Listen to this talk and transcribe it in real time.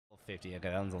50. Okay,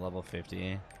 that one's a level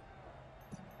 50.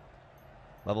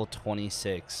 Level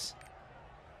 26.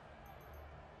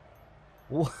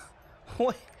 Wait,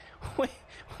 wait, wait,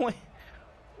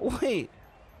 wait,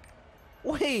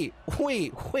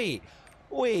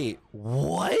 wait,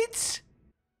 what?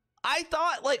 I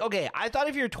thought, like, okay, I thought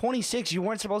if you're 26, you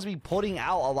weren't supposed to be putting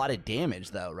out a lot of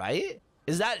damage, though, right?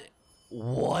 Is that,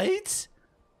 what?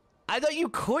 I thought you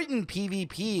couldn't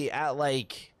PvP at,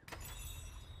 like,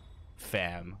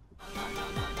 fam.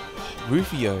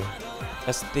 Rufiosd.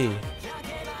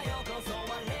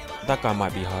 That guy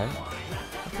might be high.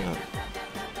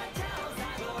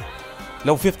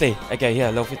 Low 50. Okay, yeah,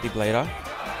 low 50 blader.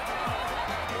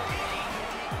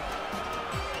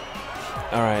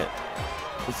 Alright.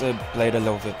 It's a blader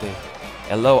low 50.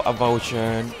 Hello,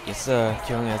 Avulsion. Yes, sir.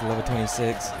 Killing at level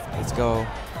 26. Let's go.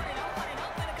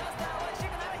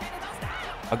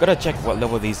 I gotta check what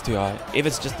level these two are. If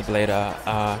it's just the blader,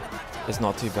 it's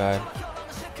not too bad.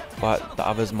 But the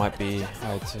others might be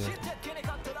high too.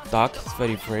 Dark is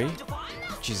 33.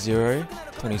 G0,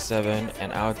 27,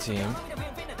 and our team.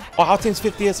 Oh, our team's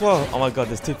 50 as well. Oh my god,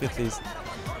 there's two 50s.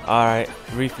 Alright,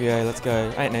 Rufio, let's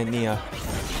go. Ain't no NAW.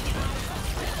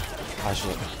 Ah,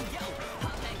 shit.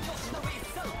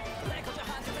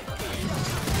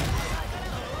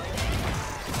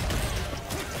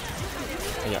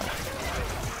 Yeah.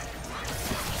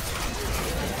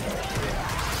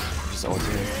 Just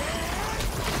ulting.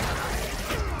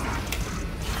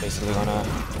 Basically gonna...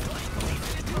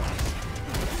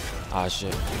 Ah,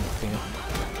 shit.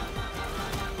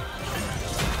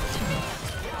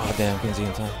 Oh, damn, couldn't see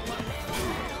in time.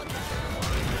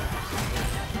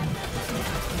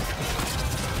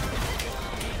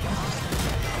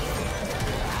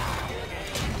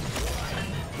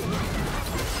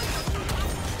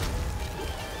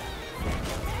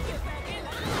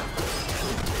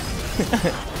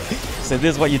 So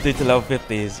this is what you do to level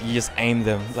 50s. You just aim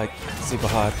them like super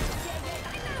hard.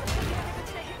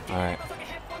 Alright.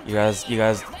 You guys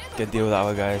can deal with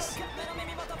our guys.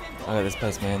 I got this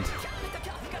place, man.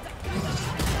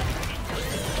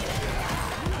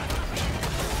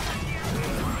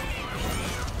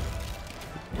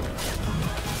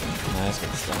 Nice,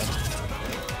 good stuff.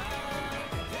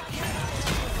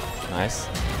 Nice.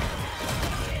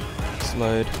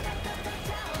 Slowed.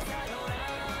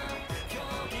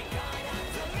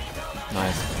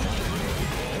 Nice.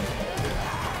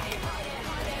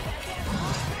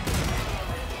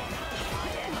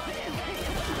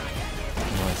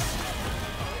 Nice.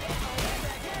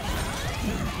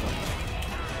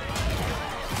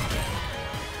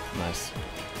 Nice.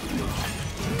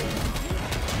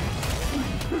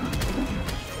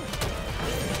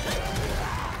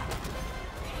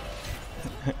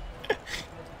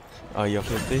 Oh, you're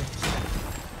 50?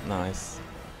 Nice.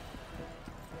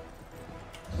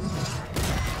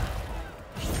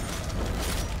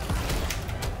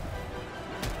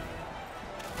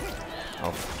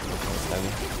 Oh,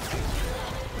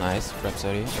 nice,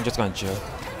 Rhapsody. I'm just gonna chill.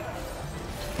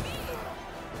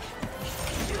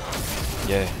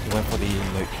 Yeah, he went for the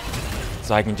nuke.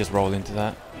 So I can just roll into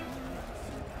that.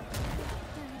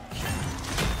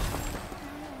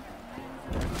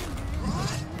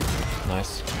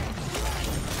 Nice.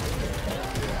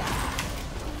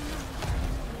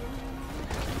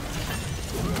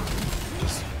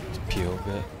 Just peel a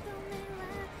bit.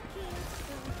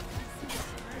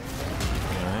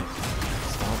 Alright.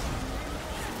 Stop.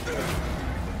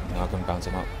 Now I can bounce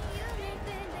him up.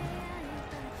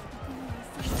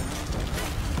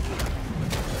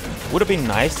 Would have been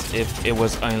nice if it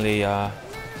was only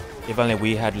if only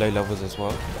we had low levels as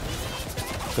well.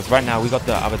 Because right now we got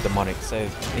the other demonic, so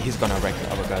he's gonna wreck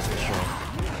the other guys for sure.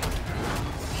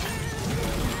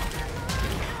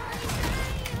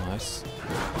 Nice.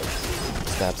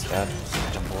 Stab, stab.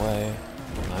 Jump away.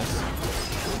 Nice.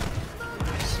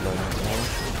 Slow down as well.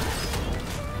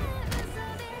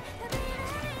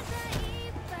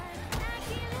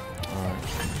 Alright.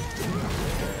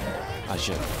 Ah,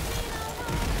 shit.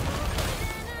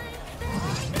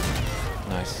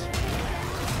 Nice.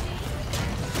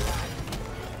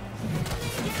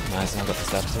 Nice, I got the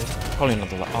steps here. Probably not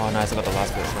the oh, nice, I got the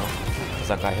last bit as well. Because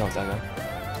that guy helps that guy.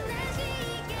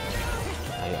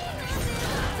 Oh, yeah.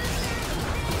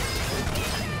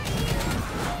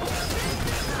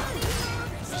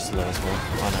 Slow as well.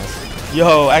 Oh, nice.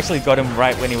 Yo, actually got him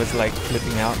right when he was like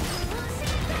flipping out.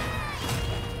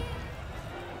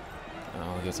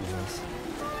 Oh, I guess it was.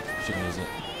 Shouldn't use it.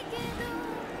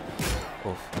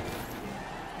 Oof.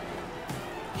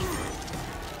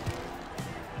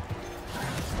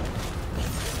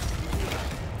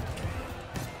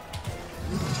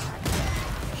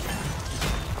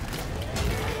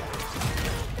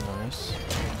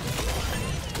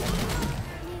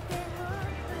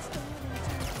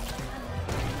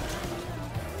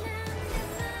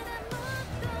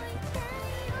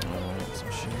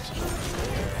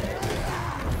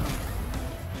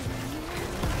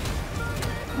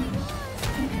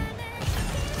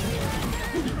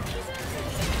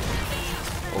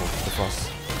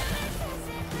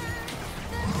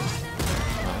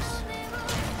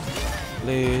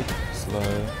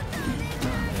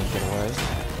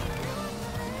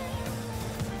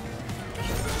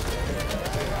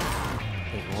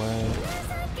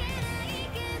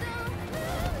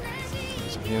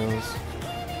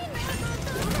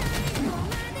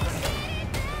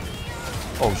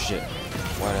 Oh shit.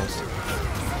 What else?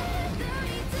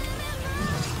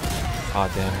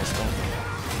 Oh damn, missed that.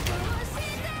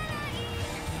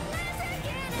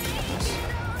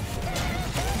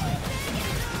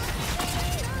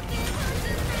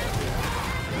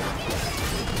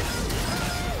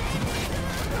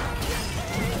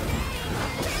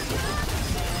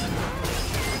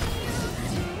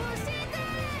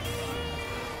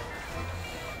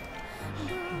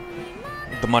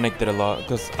 Demonic did a lot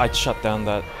because I shut down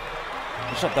that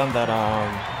shut down that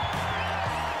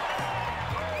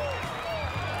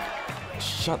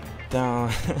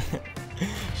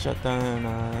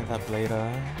that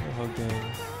blader the whole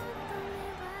game.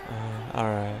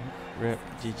 Alright, rip,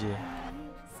 GG.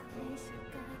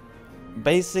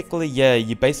 Basically, yeah,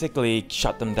 you basically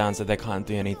shut them down so they can't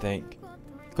do anything.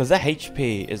 Because their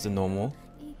HP is the normal.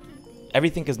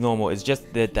 Everything is normal, it's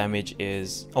just their damage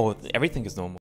is... Oh, everything is normal.